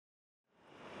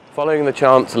Following the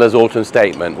Chancellor's autumn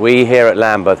statement, we here at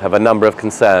Lambeth have a number of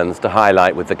concerns to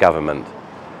highlight with the government.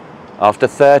 After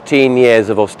 13 years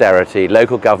of austerity,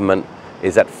 local government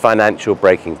is at financial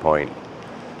breaking point.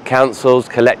 Councils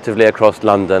collectively across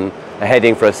London are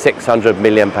heading for a £600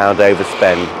 million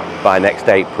overspend by next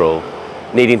April,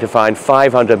 needing to find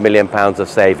 £500 million of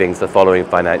savings the following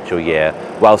financial year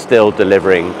while still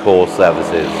delivering core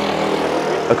services.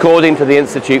 According to the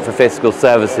Institute for Fiscal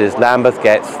Services, Lambeth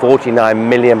gets £49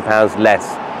 million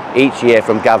less each year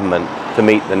from government to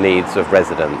meet the needs of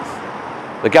residents.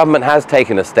 The government has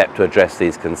taken a step to address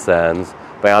these concerns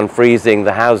by unfreezing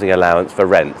the housing allowance for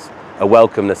rents, a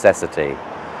welcome necessity.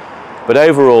 But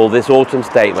overall, this autumn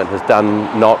statement has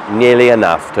done not nearly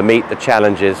enough to meet the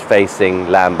challenges facing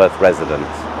Lambeth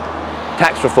residents.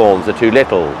 Tax reforms are too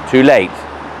little, too late,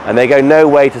 and they go no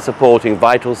way to supporting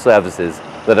vital services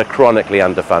that are chronically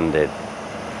underfunded.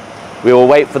 We will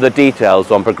wait for the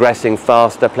details on progressing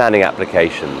faster planning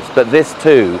applications, but this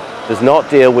too does not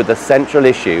deal with the central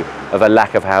issue of a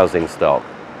lack of housing stock.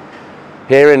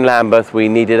 Here in Lambeth, we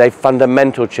needed a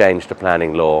fundamental change to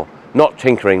planning law, not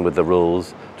tinkering with the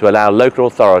rules, to allow local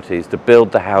authorities to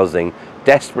build the housing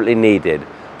desperately needed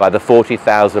by the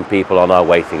 40,000 people on our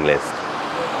waiting list.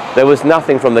 There was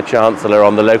nothing from the Chancellor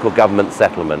on the local government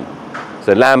settlement,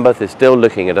 so Lambeth is still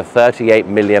looking at a £38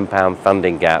 million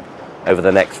funding gap over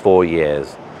the next 4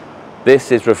 years.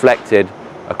 This is reflected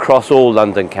across all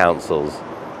London councils.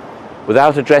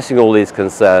 Without addressing all these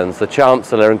concerns, the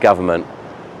Chancellor and Government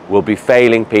will be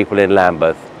failing people in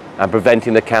Lambeth and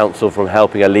preventing the Council from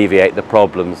helping alleviate the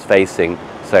problems facing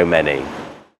so many.